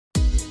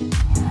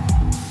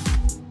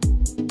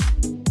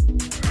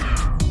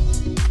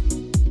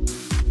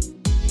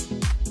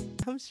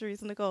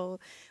Sharice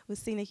Nicole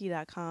with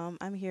CNikky.com.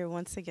 I'm here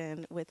once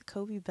again with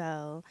Coby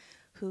Bell,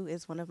 who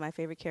is one of my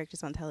favorite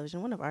characters on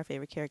television, one of our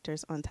favorite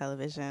characters on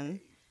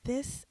television.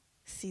 This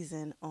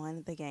season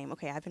on the game.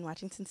 Okay, I've been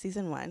watching since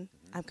season one.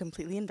 I'm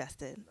completely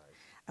invested. Nice.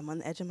 I'm on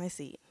the edge of my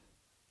seat.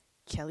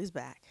 Kelly's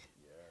back.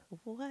 Yeah,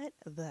 What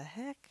the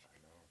heck?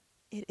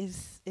 I know.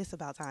 It's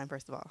about time,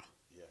 first of all.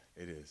 Yeah,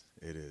 it is.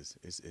 It is.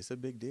 It's a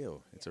big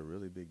deal. It's a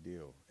really big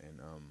deal. And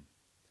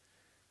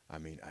I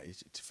mean,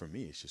 for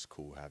me, it's just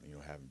cool having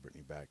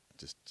Brittany back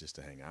just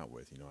to hang out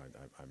with.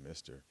 I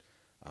missed her.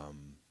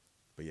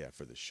 But yeah,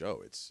 for the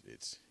show,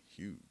 it's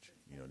huge.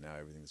 Now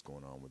everything that's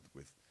going on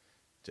with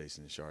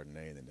Jason and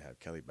Chardonnay, and then to have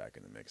Kelly back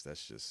in the mix,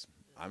 that's just,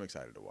 I'm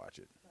excited to watch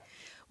it.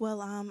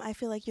 Well, I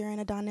feel like you're in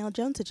a Donnell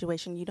Jones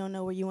situation. You don't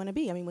know where you want to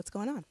be. I mean, what's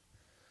going on?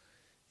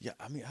 Yeah,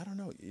 I mean, I don't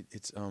know.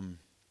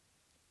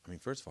 I mean,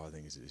 first of all, I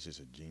think it's just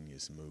a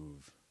genius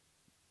move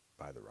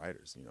by the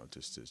writers,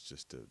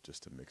 just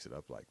to mix it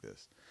up like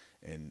this.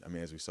 And I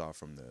mean, as we saw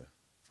from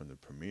the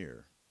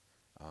premiere,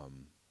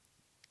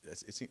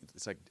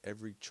 it's like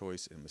every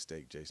choice and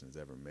mistake Jason's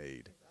ever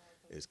made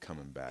is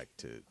coming back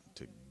to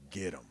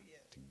get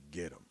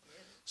him,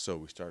 So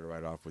we started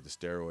right off with the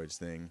steroids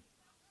thing,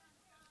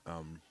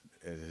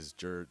 at his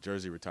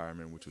jersey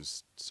retirement, which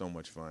was so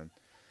much fun,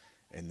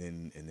 and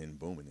then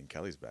boom, and then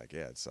Kelly's back.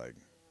 Yeah, it's like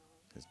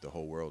the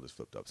whole world is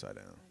flipped upside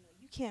down.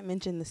 You can't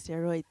mention the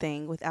steroid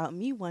thing without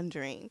me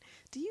wondering,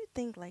 do you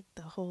think like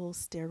the whole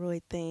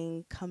steroid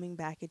thing coming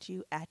back at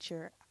you at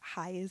your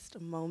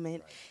highest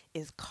moment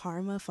is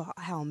karma for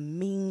how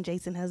mean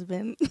Jason has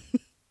been?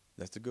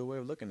 That's a good way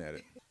of looking at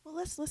it. Well,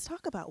 let's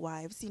talk about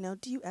wives.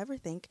 Do you ever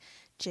think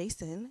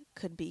Jason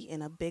could be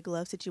in a big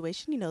love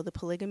situation, the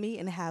polygamy,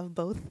 and have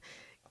both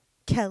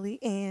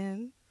Kelly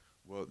and...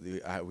 Well,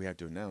 we have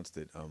to announce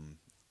that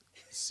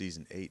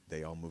season 8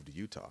 they all moved to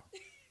Utah.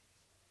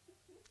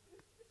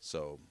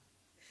 So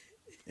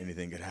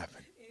anything could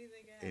happen.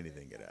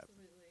 Anything could happen.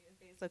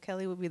 Okay, so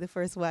Kelly would be the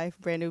first wife,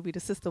 Brandy would be the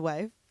sister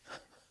wife.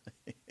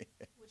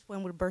 Which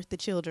one would birth the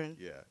children?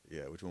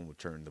 Yeah. Which one would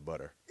turn the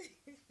butter? I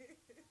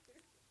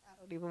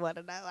don't even want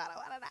to know. I don't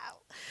want to know.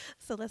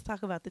 So let's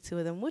talk about the two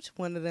of them. Which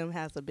one of them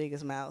has the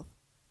biggest mouth?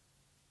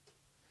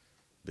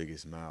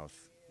 Biggest mouth,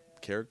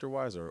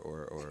 character-wise,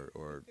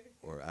 or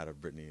out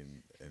of Brittany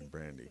and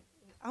Brandy?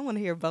 I want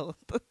to hear both.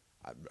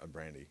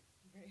 Brandy.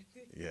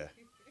 Yeah,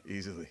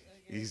 easily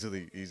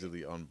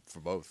on for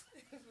both.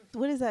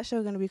 What is that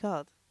show going to be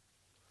called?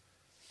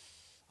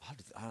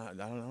 I don't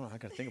know. I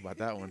gotta think about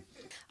that one.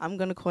 I'm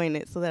going to coin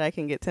it so that I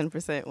can get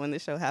 10% when the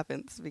show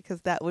happens, because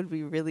that would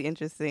be really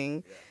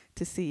interesting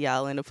to see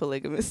y'all in a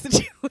polygamous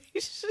situation.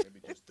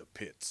 Maybe just the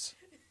pits.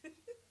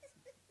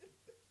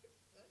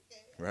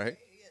 Right?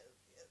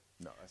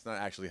 No, that's not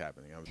actually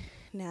happening.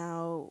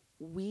 Now,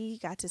 we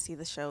got to see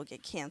the show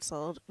get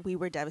canceled. We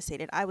were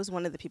devastated. I was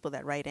one of the people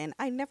that write in.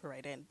 I never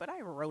write in, but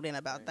I wrote in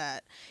about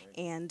that.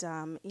 And,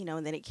 and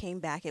then it came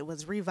back. It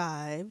was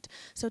revived.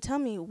 So tell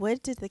me,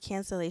 what did the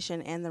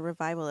cancellation and the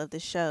revival of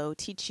the show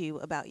teach you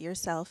about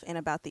yourself and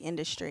about the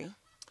industry?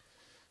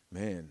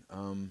 Man,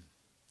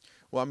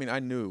 well, I mean, I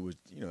knew it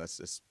was,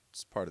 that's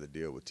part of the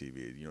deal with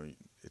TV.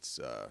 It's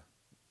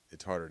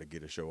harder to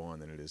get a show on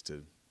than it is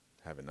to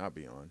have it not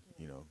be on,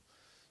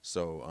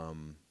 So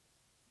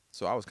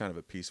I was kind of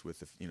at peace with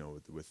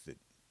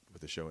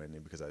the show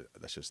ending, because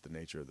that's just the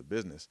nature of the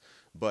business.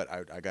 But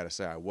I got to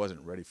say, I wasn't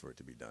ready for it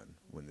to be done.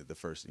 When the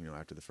first,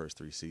 after the first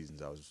 3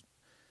 seasons, I was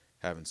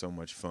having so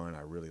much fun.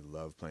 I really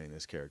loved playing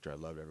this character. I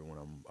loved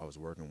everyone I was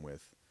working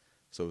with.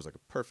 So it was like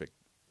a perfect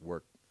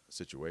work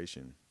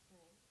situation.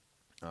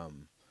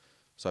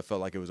 So I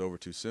felt like it was over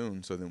too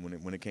soon. So then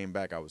when it came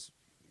back, I was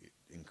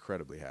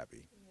incredibly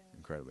happy.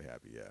 Incredibly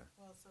happy, yeah.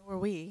 Well, so were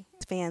we.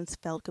 Fans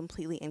felt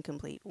completely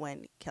incomplete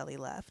when Kelly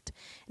left.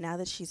 Now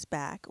that she's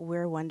back,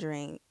 we're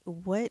wondering,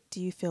 what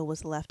do you feel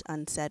was left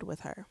unsaid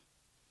with her?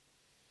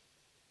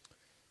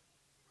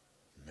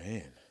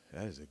 Man,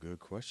 that is a good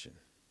question.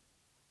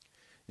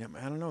 Yeah,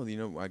 I don't know.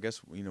 I guess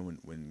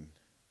when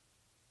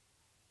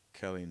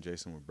Kelly and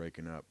Jason were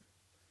breaking up,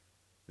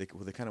 they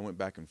kind of went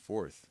back and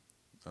forth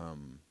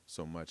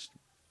so much.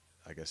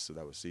 I guess so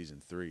that was season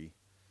 3.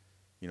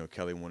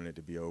 Kelly wanted it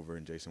to be over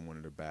and Jason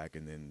wanted her back,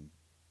 and then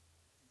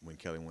when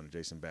Kelly wanted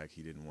Jason back,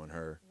 he didn't want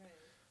her.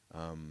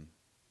 Right.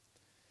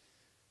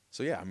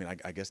 So yeah, I mean,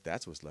 I guess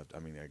that's what's left. I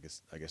mean,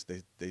 I guess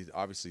they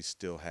obviously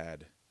still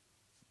had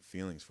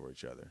feelings for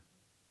each other.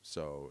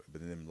 So,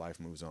 but then life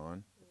moves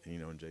on,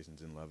 and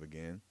Jason's in love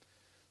again.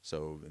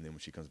 So, and then when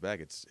she comes back,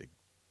 it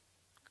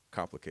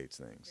complicates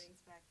things.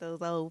 Brings back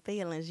those old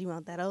feelings. You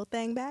want that old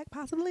thing back,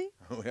 possibly?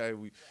 Hey.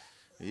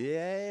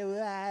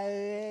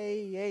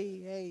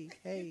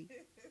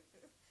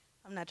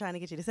 I'm not trying to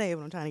get you to say it,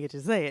 but I'm trying to get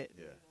you to say it.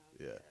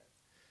 Yeah.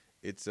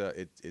 It's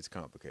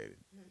complicated.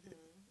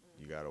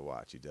 You got to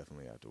watch. You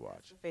definitely have to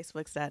watch.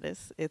 Facebook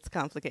status. It's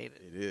complicated.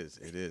 It is.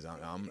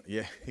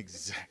 Yeah,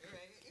 exactly.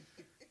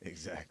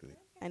 Exactly.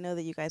 I know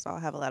that you guys all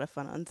have a lot of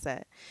fun on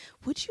set.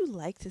 Would you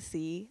like to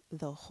see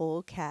the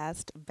whole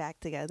cast back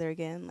together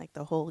again, like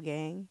the whole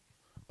gang?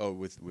 Oh,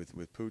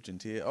 with Pooch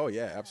and Tia. Oh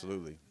yeah,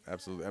 absolutely,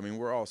 absolutely. I mean,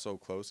 we're all so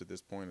close at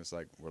this point. It's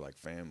like we're like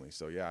family.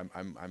 So yeah,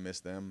 I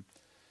miss them.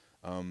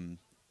 Um,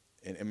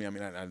 and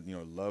I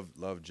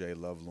love Jay,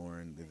 love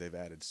Lauren. They've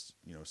added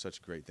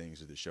such great things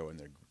to the show, and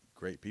they're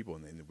great people,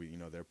 and we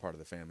they're part of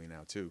the family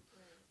now too.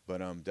 But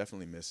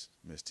definitely miss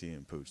Tia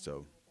and Pooch.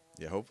 So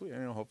yeah,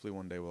 hopefully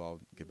one day we'll all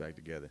get back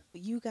together.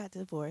 You got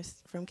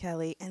divorced from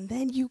Kelly, and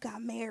then you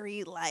got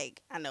married.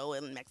 Like I know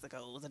in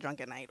Mexico it was a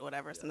drunken night, or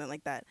whatever, something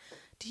like that.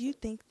 Do you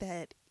think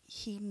that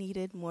he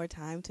needed more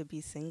time to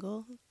be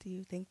single? Do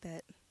you think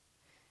that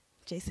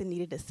Jason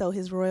needed to sow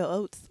his royal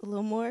oats a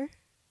little more?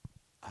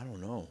 I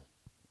don't know.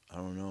 I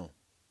don't know.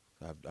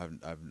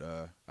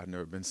 I've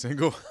never been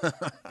single.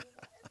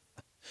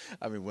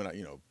 I mean, when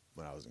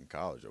I was in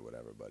college or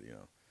whatever, but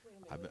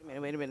I've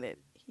been. Wait a minute.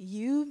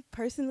 You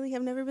personally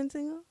have never been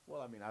single?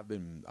 Well, I mean, I've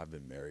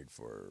been married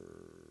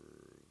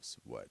for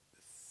what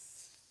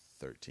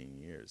 13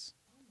 years.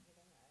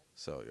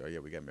 So yeah,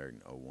 we got married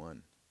in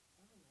 '01.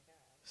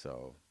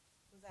 So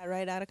Was that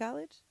right out of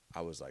college?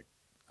 I was like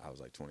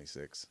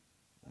 26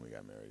 when we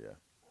got married. Yeah.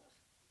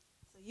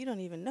 So you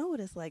don't even know what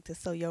it's like to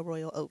sow your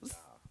royal oats.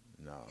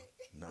 No,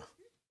 no.